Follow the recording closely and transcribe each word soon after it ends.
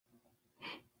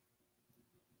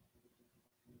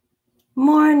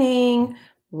Morning.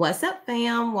 What's up,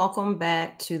 fam? Welcome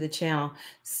back to the channel.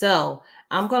 So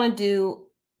I'm going to do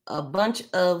a bunch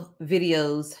of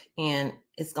videos, and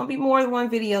it's going to be more than one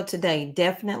video today,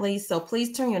 definitely. So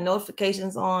please turn your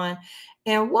notifications on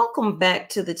and welcome back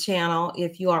to the channel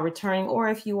if you are returning or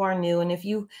if you are new. And if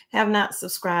you have not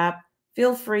subscribed,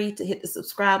 feel free to hit the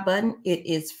subscribe button. It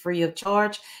is free of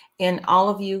charge. And all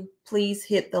of you, please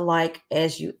hit the like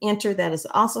as you enter. That is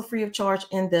also free of charge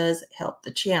and does help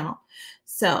the channel.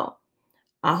 So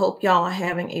I hope y'all are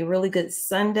having a really good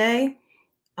Sunday.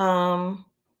 I'm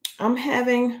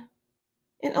having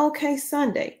an okay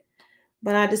Sunday,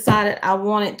 but I decided I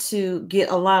wanted to get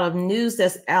a lot of news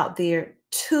that's out there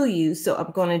to you. So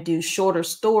I'm going to do shorter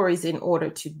stories in order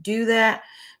to do that.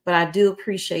 But I do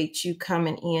appreciate you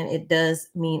coming in. It does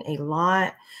mean a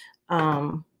lot.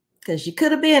 Because you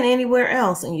could have been anywhere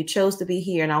else and you chose to be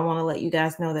here. And I want to let you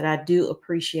guys know that I do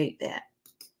appreciate that.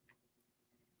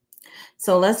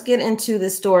 So let's get into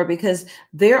this story because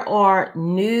there is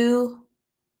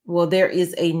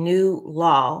a new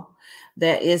law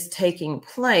that is taking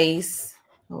place.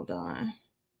 Hold on.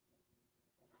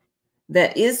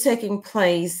 That is taking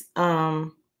place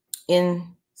in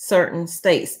certain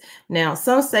states. Now,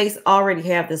 some states already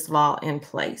have this law in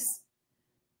place.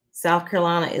 South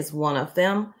Carolina is one of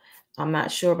them. I'm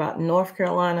not sure about North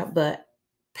Carolina, but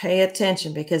pay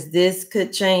attention because this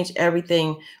could change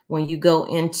everything when you go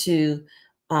into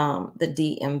the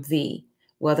DMV,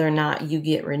 whether or not you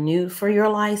get renewed for your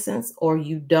license or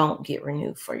you don't get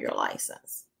renewed for your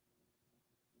license.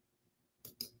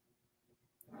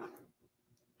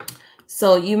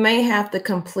 So you may have to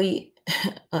complete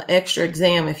an extra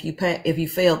exam if you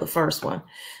fail the first one.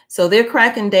 So they're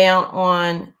cracking down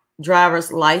on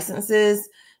driver's licenses.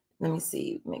 Let me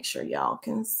see, make sure y'all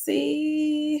can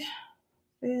see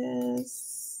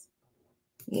this.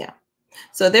 Yeah.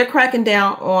 So they're cracking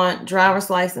down on driver's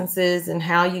licenses and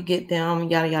how you get them,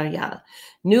 yada, yada, yada.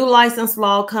 New license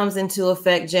law comes into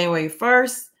effect January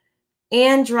 1st,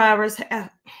 and drivers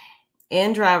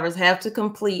have to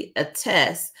complete a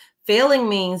test. Failing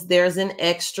means there's an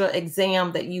extra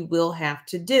exam that you will have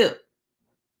to do.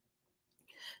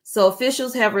 So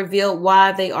officials have revealed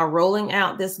why they are rolling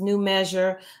out this new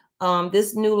measure.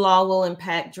 This new law will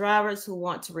impact drivers who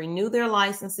want to renew their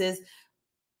licenses.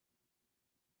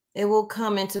 It will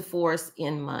come into force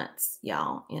in months,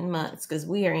 y'all, in months, because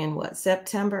we are in what,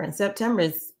 September, and September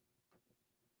is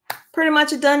pretty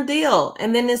much a done deal.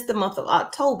 And then it's the month of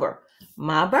October,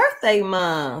 my birthday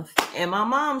month and my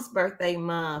mom's birthday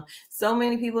month. So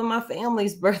many people in my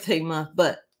family's birthday month,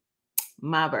 but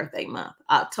my birthday month,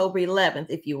 October 11th,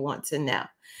 if you want to know.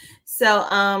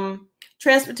 So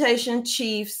transportation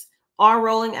chiefs are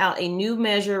rolling out a new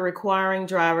measure requiring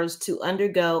drivers to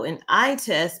undergo an eye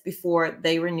test before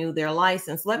they renew their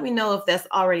license. Let me know if that's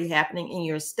already happening in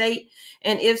your state.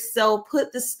 And if so,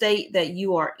 put the state that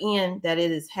you are in that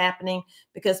it is happening,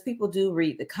 because people do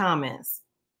read the comments.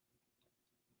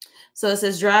 So it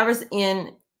says drivers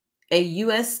in a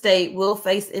U.S. state will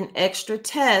face an extra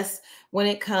test when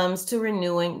it comes to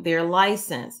renewing their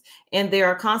license. And there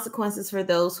are consequences for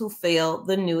those who fail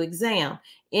the new exam.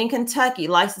 In Kentucky,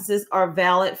 licenses are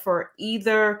valid for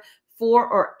either 4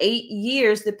 or 8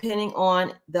 years, depending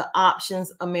on the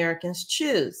options Americans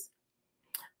choose.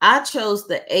 I chose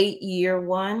the 8-year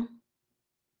one.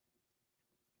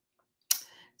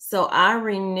 So I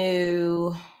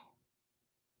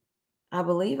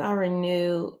believe I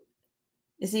renew,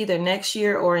 it's either next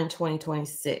year or in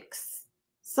 2026,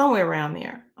 somewhere around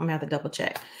there. I'm gonna have to double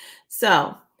check.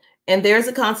 So, and there's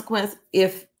a consequence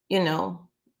if,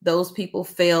 those people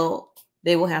fail,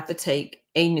 they will have to take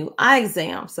a new eye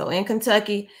exam. So in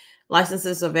Kentucky,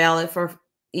 licenses are valid for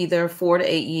either 4 to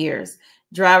 8 years.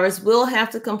 Drivers will have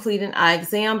to complete an eye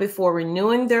exam before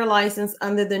renewing their license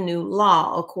under the new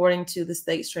law. According to the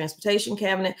state's transportation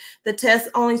cabinet, the test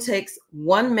only takes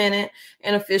 1 minute,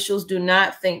 and officials do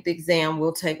not think the exam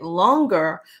will take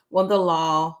longer when the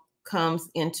law comes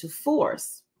into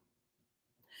force.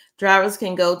 Drivers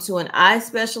can go to an eye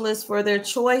specialist for their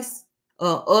choice,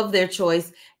 of their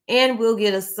choice, and will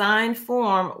get a signed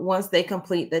form once they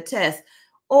complete the test,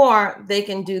 or they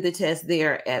can do the test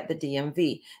there at the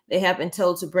DMV. They have been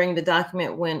told to bring the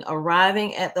document when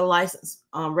arriving at the license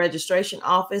registration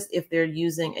office if they're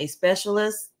using a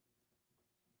specialist.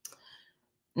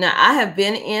 Now, I have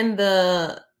been in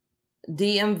the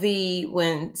DMV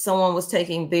when someone was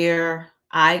taking their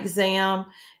eye exam,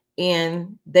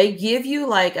 and they give you,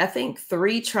 like, I think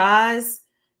 3 tries,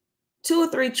 2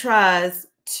 or 3 tries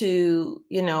to,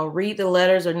 read the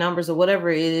letters or numbers or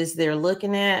whatever it is they're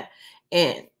looking at.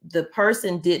 And the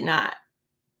person did not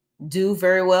do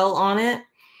very well on it.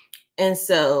 And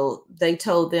so they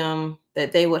told them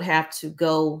that they would have to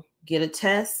go get a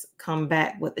test, come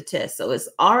back with the test. So it's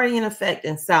already in effect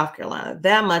in South Carolina.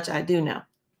 That much I do know.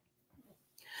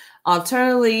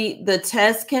 Alternatively, the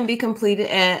test can be completed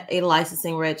at a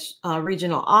licensing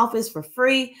regional office for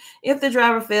free. If the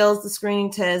driver fails the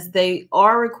screening test, they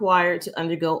are required to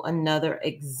undergo another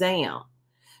exam.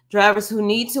 Drivers who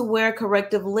need to wear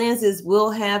corrective lenses will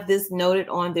have this noted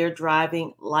on their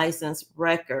driving license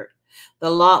record. The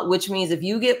law, which means if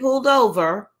you get pulled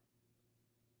over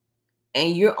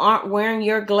and you aren't wearing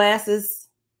your glasses,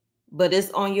 but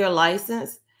it's on your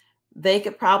license, they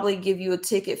could probably give you a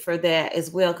ticket for that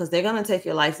as well, because they're going to take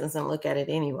your license and look at it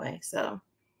anyway. So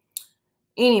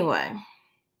anyway,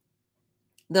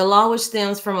 the law, which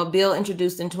stems from a bill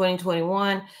introduced in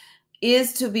 2021,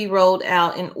 is to be rolled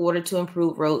out in order to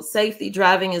improve road safety.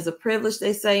 Driving is a privilege,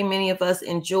 they say, many of us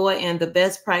enjoy, and the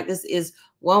best practice is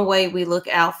one way we look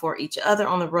out for each other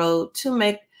on the road to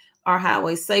make our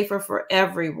highways safer for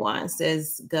everyone,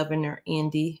 says Governor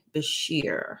Andy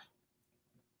Beshear.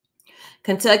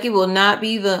 Kentucky will not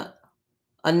be the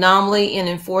anomaly in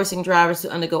enforcing drivers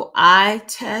to undergo eye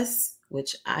tests,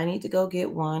 which I need to go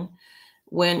get one,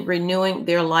 when renewing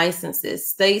their licenses.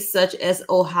 States such as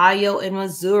Ohio and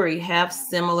Missouri have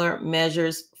similar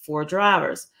measures for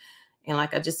drivers. And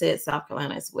like I just said, South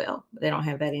Carolina as well, but they don't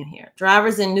have that in here.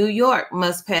 Drivers in New York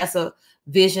must pass a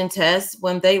vision test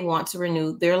when they want to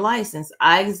renew their license.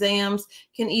 Eye exams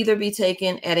can either be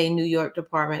taken at a New York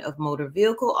Department of Motor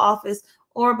Vehicle office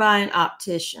or by an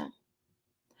optician.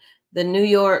 The New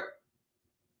York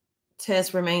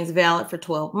test remains valid for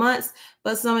 12 months,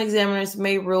 but some examiners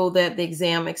may rule that the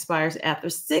exam expires after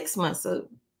 6 months. So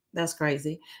that's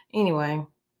crazy. Anyway,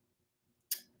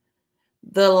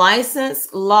 the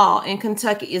license law in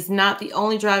Kentucky is not the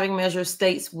only driving measure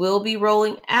states will be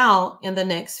rolling out in the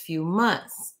next few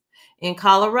months. In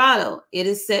Colorado, it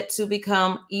is set to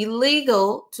become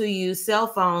illegal to use cell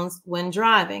phones when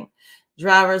driving.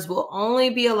 Drivers will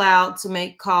only be allowed to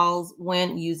make calls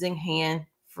when using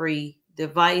hand-free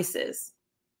devices.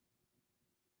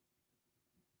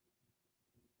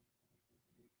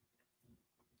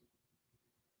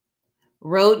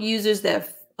 Road users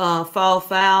that fall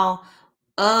foul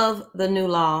of the new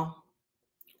law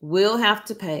will have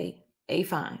to pay a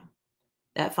fine.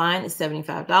 That fine is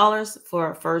 $75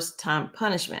 for a first-time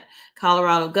punishment.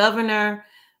 Colorado Governor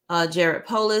Jared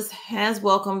Polis has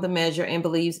welcomed the measure and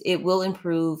believes it will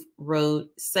improve road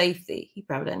safety. He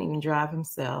probably doesn't even drive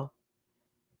himself.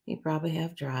 He probably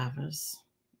have drivers.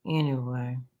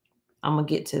 Anyway, I'm going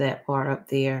to get to that part up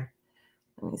there.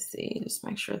 Let me see. Just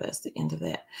make sure that's the end of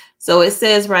that. So it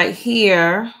says right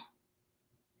here,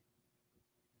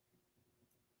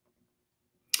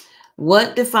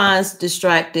 what defines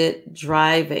distracted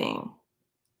driving?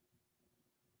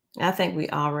 I think we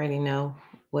already know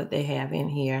what they have in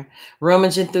here.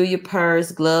 Rummaging through your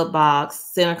purse, glove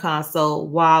box, center console,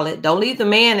 wallet. Don't leave the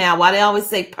man out. Why they always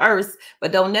say purse,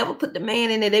 but don't never put the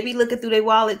man in there. They be looking through their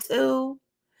wallet too.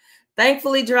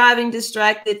 Thankfully, driving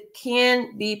distracted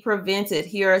can be prevented.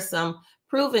 Here are some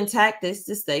proven tactics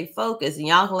to stay focused. And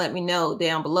y'all can let me know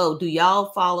down below. Do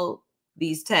y'all follow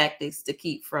these tactics to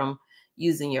keep from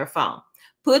using your phone?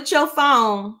 Put your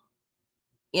phone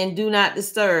in do not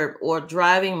disturb or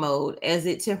driving mode, as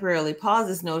it temporarily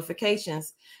pauses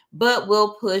notifications, but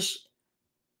will push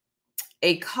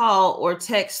a call or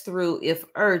text through if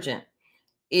urgent.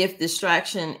 If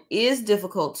distraction is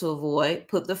difficult to avoid,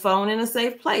 put the phone in a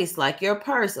safe place like your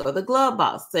purse or the glove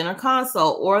box, center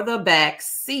console, or the back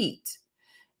seat.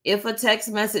 If a text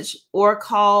message or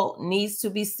call needs to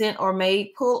be sent or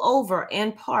made, pull over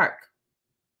and park.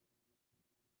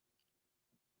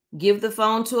 Give the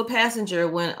phone to a passenger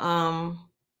when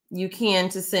you can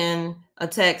to send a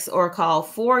text or a call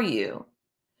for you.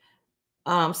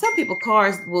 Some people,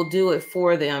 cars will do it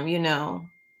for them, you know.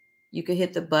 You could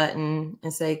hit the button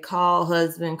and say, call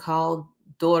husband, call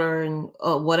daughter, and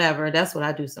whatever. That's what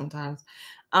I do sometimes.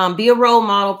 Be a role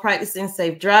model. Practicing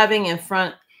safe driving in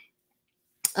front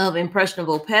of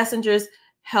impressionable passengers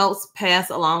helps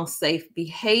pass along safe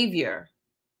behavior.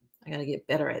 I got to get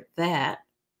better at that.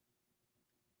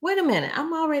 Wait a minute.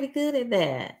 I'm already good at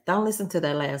that. Don't listen to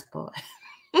that last part.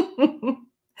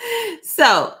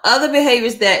 So, other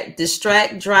behaviors that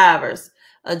distract drivers: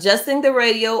 adjusting the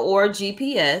radio or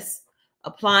GPS,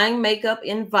 applying makeup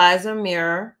in visor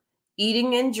mirror,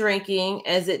 eating and drinking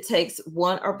as it takes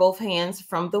one or both hands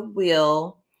from the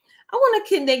wheel. I wonder,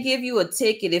 can they give you a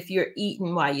ticket if you're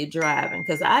eating while you're driving?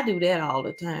 Because I do that all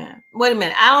the time. Wait a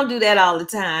minute. I don't do that all the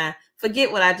time.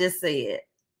 Forget what I just said.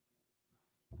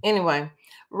 Anyway,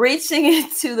 reaching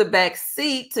into the back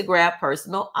seat to grab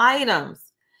personal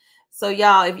items. So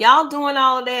y'all, if y'all doing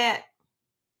all of that,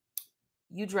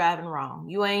 you driving wrong.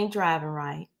 You ain't driving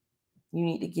right. You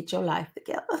need to get your life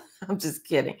together. I'm just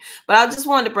kidding. But I just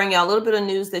wanted to bring y'all a little bit of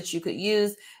news that you could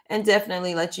use and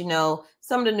definitely let you know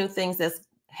some of the new things that's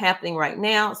happening right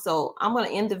now. So I'm going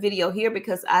to end the video here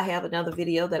because I have another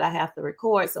video that I have to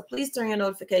record. So please turn your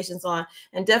notifications on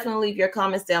and definitely leave your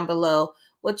comments down below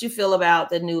what you feel about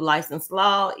the new license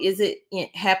law. Is it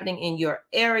happening in your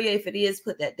area? If it is,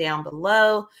 put that down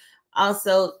below.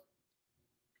 Also,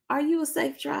 are you a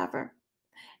safe driver?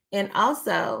 And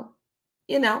also,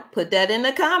 you know, put that in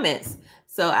the comments.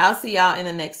 So I'll see y'all in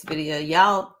the next video.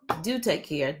 Y'all do take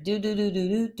care. Do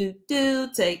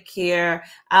take care.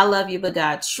 I love you, but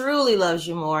God truly loves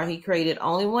you more. He created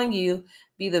only one you.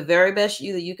 Be the very best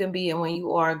you that you can be. And when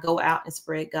you are, go out and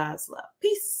spread God's love.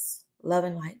 Peace, love,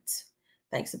 and light.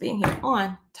 Thanks for being here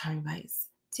on Tommy Bites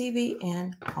TV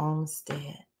and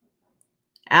Homestead.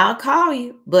 I'll call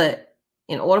you, but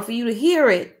in order for you to hear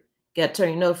it, you got to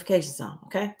turn your notifications on,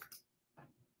 okay?